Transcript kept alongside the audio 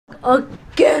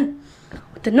again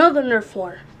with another Nerf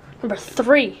form. Number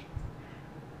 3.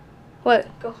 What?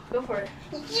 Go for it.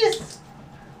 Yes!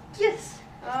 Yes!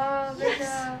 Oh, good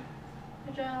job.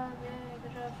 Good job. Yeah,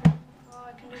 good job. Oh,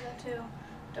 I can do that too.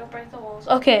 Don't break the walls.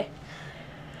 Okay.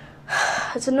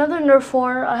 It's another Nerf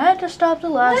form. I had to stop the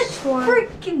last one. Let's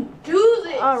freaking do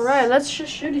this! Alright, let's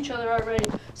just shoot each other already.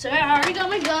 So I already got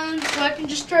my gun, so I can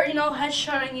just start,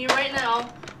 headshotting you right now.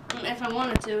 If I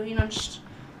wanted to, just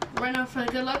right now for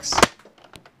the good looks.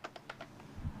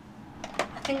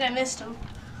 I think I missed him.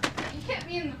 You hit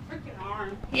me in the freaking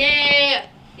arm. Yeah!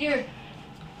 Here.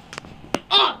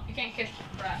 Oh! You can't catch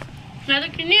the crap. Neither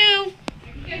can you.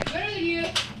 I can catch better than you.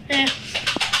 Yeah.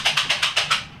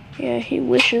 Yeah, he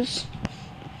wishes.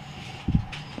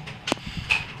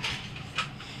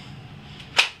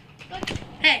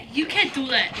 Hey, you can't do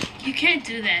that. You can't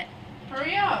do that.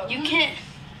 Hurry up. You can't.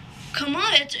 Come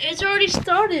on, it's already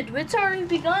started. It's already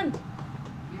begun.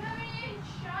 You haven't even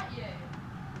shot yet.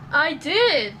 I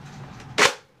did.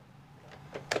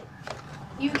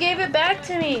 You gave it back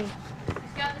to me. He's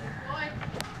got the deploy.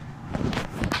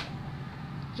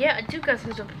 Yeah, I do got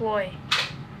to deploy.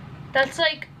 That's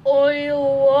like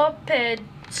oil-oped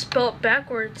spelled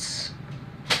backwards.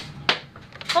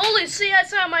 Holy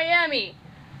CSI Miami.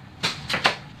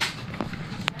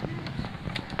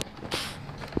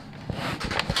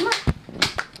 Come on.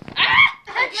 Ah!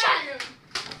 Headshot!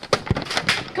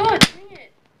 God dang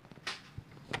it.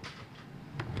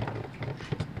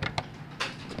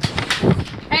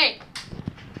 Hey.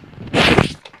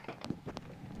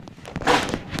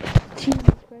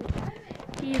 Jesus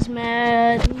Christ. He is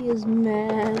mad. He is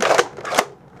mad.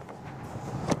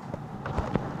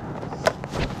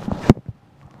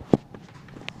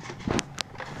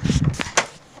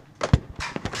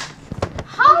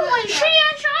 Holy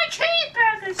CSI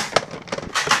cheeseburgers!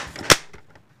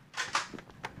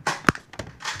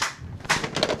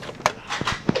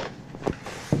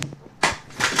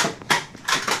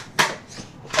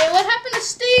 Hey, what happened to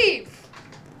Steve?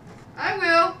 I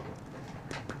will.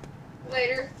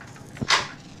 Later.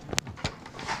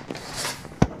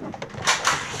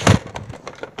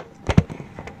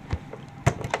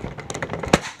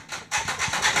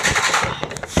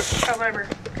 However,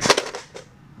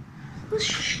 let's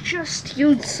just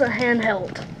use a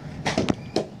handheld.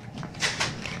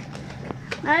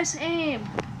 Nice aim,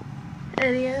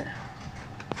 idiot.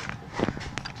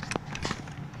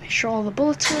 Make sure all the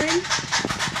bullets are in.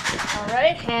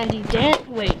 Alright, handy Dan.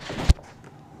 Wait.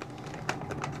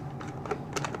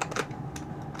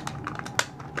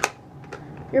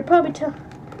 You're probably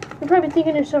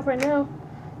thinking to yourself right now,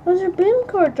 those are bin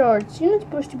card darts. You're not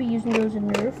supposed to be using those in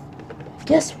Nerf.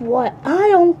 Guess what? I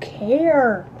don't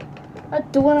care. I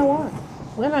do what I want,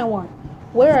 when I want,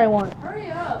 where I want.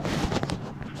 Hurry up.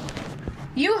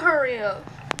 You hurry up.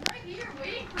 I'm right here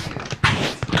waiting for you.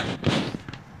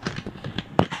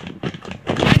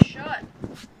 Nice shot,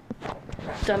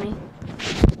 dummy.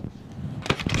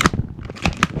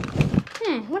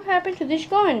 What happened to this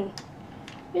gun?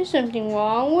 Is something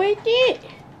wrong with it?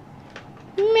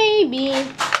 Maybe.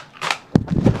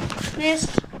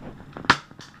 Missed.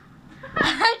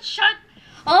 Headshot.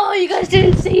 Oh, you guys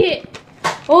didn't see it.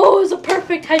 Oh, it was a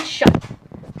perfect headshot.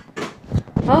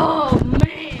 Oh,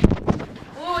 man.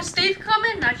 Oh, is Steve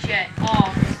coming? Not yet.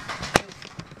 Oh.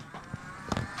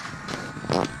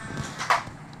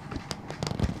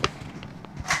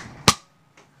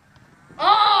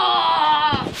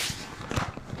 Oh!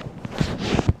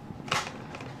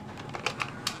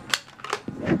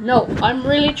 No, I'm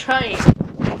really trying.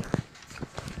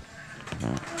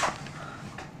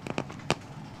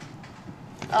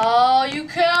 Oh, you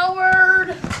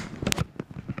coward!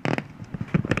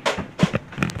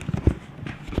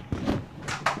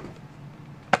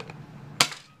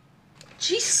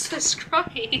 Jesus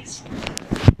Christ!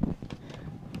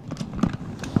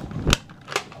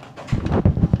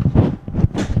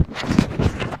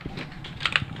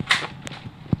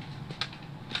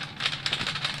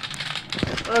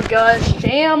 Oh gosh,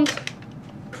 jammed.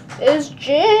 It's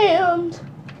jammed.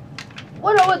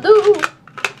 What do I do?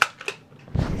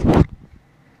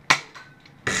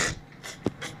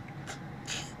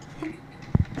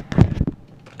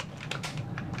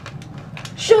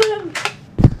 Shoot him!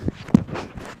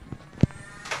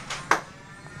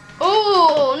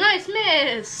 Oh, nice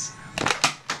miss!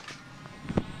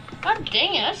 God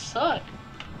dang it, that sucked.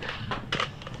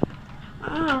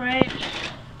 Alright.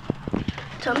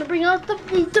 Time to bring out the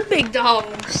big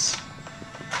dogs.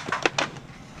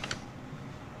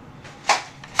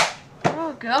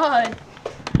 Oh god.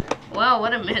 Wow,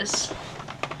 what a miss.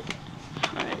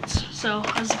 Alright, so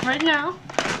as of right now,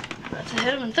 about to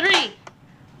hit him in 3,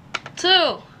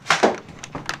 2,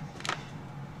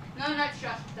 No nut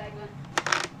shots with that gun.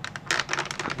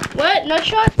 What? Nut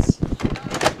shots?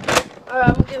 Alright,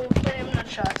 I'm gonna give him nut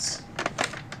shots.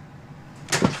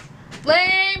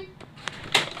 Lame!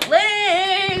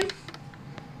 Lame!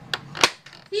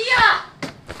 Yeah!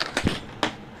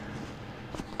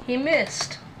 He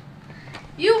missed.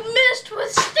 You missed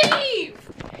with Steve!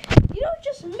 You don't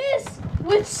just miss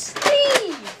with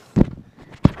Steve!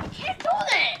 You can't do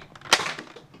that!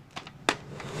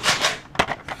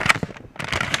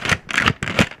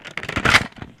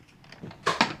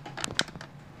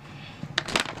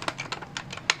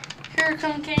 Here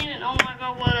come Kanan. Oh my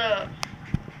god, what up?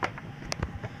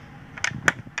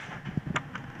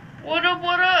 What up,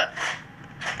 what up?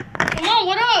 Come on,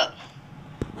 what up?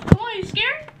 Come on, you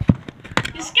scared?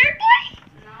 You scared, boy?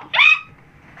 No.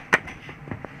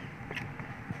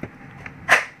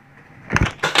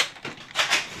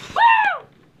 Woo!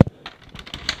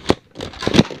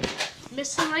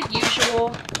 Missing like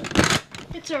usual.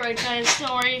 It's alright, guys.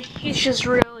 Don't worry. He's just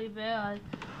really bad.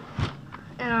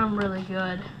 And I'm really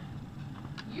good.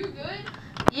 You good?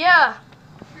 Yeah.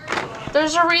 Sure you are.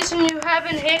 There's a reason you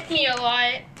haven't hit me a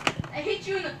lot. I hit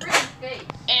you in the freaking face.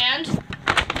 And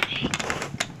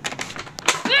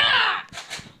ah!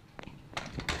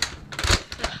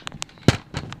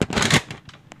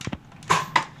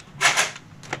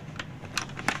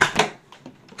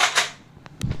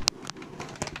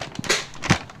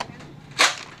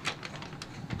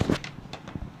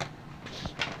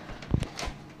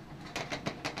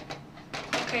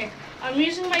 Okay, I'm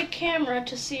using my camera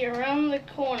to see around the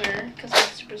corner because I'm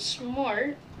super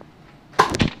smart.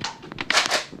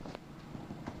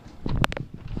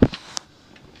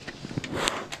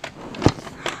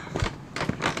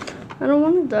 I don't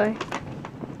want to die.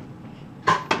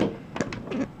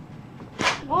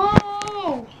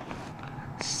 Whoa!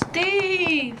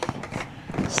 Steve!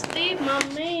 Steve, my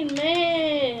main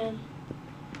man!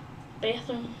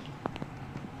 Bathroom.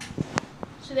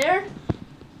 Is he there?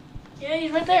 Yeah,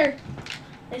 he's right there.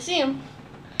 I see him.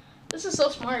 This is so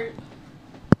smart.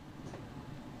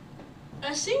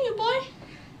 I see you, boy.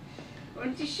 Why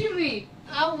don't you shoot me?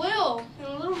 I will in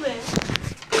a little bit.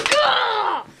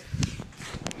 Ah!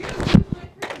 You're gonna lose my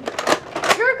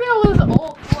freaking. You're gonna lose.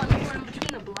 Oh, cool. I'm in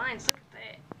between the blinds. Look at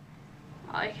that.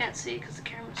 Oh, I can't see because the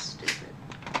camera's stupid.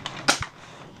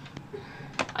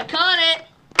 I caught it.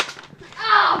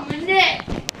 Oh, my neck!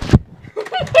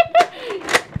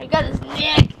 I got his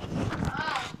neck.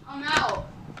 Oh, I'm out.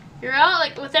 You're out,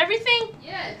 like with everything?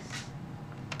 Yes.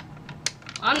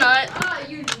 I'm not. Ah,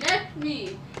 you necked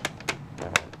me.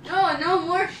 No, no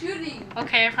more shooting.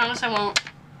 Okay, I promise I won't.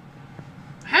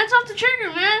 Hands off the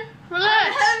trigger, man. I Relax.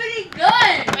 don't have any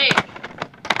gun. Wait.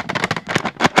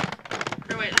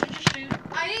 Or wait, let me just shoot.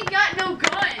 I ain't got no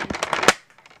gun.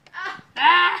 Ah,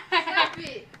 Ah! stop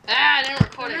it. Ah, I didn't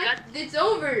record it. God, It's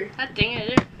over. God dang it. I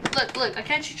didn't. Look, I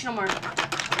can't shoot you no more.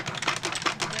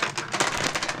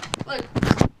 Look.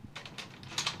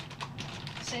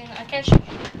 See, I can't shoot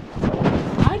you.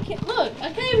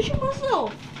 I can't even shoot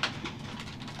myself.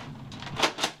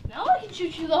 Now I can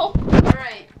shoot you though.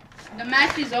 Alright, the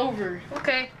match is over.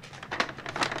 Okay.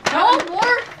 No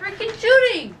more freaking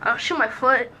shooting. I'll shoot my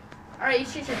foot. Alright, you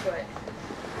shoot your foot.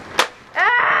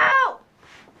 Ow!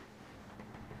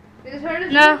 Did it hurt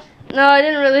as No, much? no, I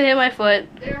didn't really hit my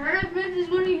foot. Did it hurt as much as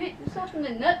when you hit yourself in the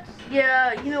nuts?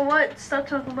 Yeah, you know what? Stop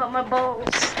talking about my balls.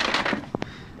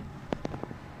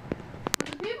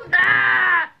 People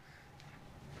Ah!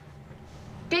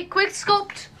 Get quick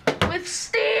scoped with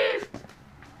Steve.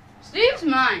 Steve's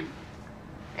mine.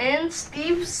 And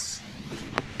Steve's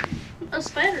a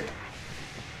spider.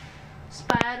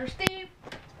 Spider Steve.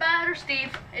 Spider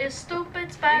Steve is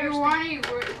stupid. Spider You're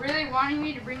Steve. really wanting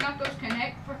me to bring up those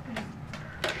connect freaking.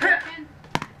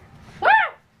 Woo!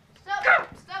 Stop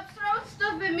throwing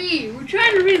stuff at me. We're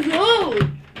trying to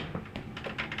reload.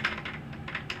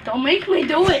 Don't make me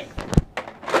do it.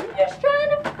 I'm just trying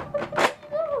to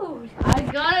reload. I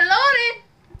got it loaded.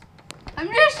 I'm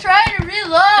just trying to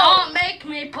reload. Don't make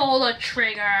me pull the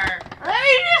trigger. Let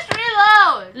me just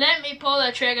reload. Let me pull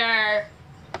the trigger.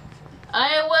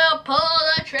 I will pull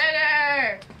the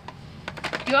trigger.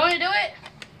 Do you want me to do it?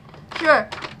 Sure.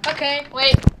 Okay,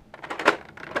 wait.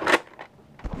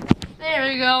 There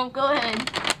we go. Go ahead.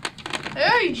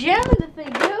 Hey, you jamming the thing,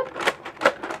 dude.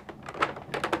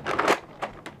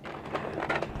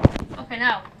 Okay,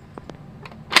 now.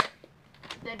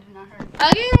 That did not hurt.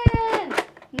 Again!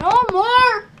 No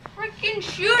more freaking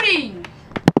shooting.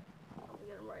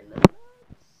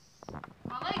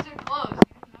 My legs are closed.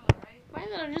 You know that, right? Why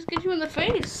not? I'll just get you in the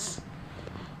face.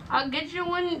 I'll get you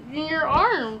one in your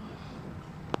arm.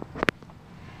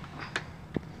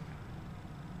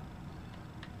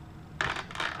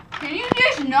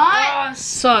 not.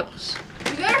 Sucks.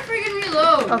 You gotta freaking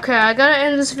reload. Okay, I gotta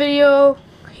end this video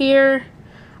here.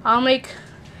 I'm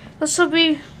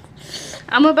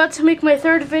about to make my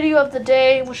third video of the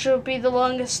day, which will be the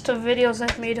longest of videos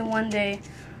I've made in one day.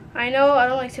 I know I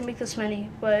don't like to make this many,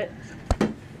 but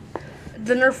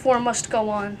the Nerf war must go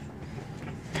on.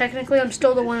 Technically, I'm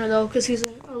still the winner though, because he's a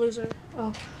loser.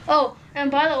 Oh, and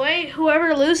by the way,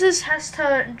 whoever loses has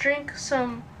to drink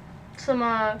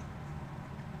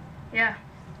yeah.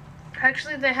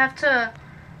 Actually, they have to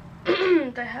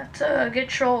get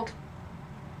trolled.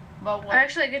 But what?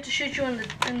 Actually, I get to shoot you in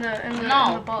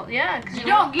the ball. Yeah, because You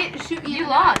don't get to shoot me. you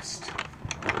lost.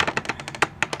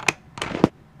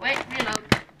 Wait, reload.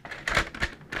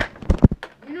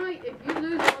 You know, if you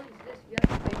lose all these discs, you have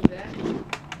to pay me back.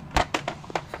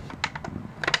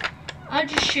 I'll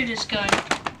just shoot his gun.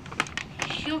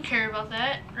 You don't care about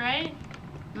that, right?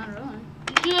 Not really.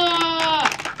 Yeah.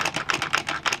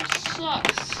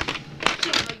 Sucks.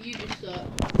 No, you just suck.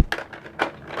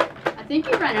 I think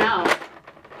you ran out.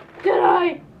 Did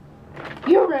I?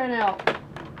 You ran out.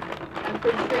 I'm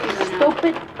pretty sure you ran out.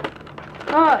 Stupid.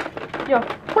 You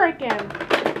freaking.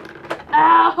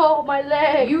 Ow, my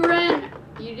leg. You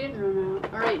didn't run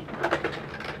out. Alright.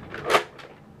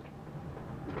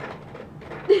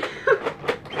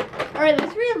 Alright,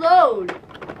 let's reload.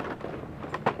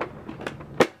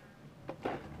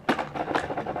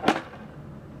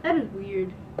 That is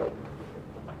weird.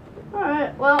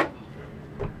 Alright, well,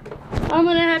 I'm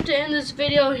gonna have to end this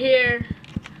video here.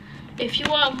 If you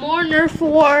want more Nerf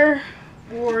Wars,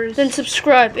 then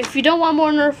subscribe. If you don't want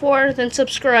more Nerf War, then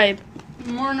subscribe.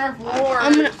 More Nerf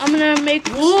Wars. I'm gonna make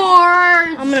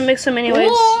Wars. I'm gonna make some anyways.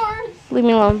 Wars. Leave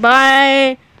me alone.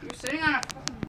 Bye. You're sitting on a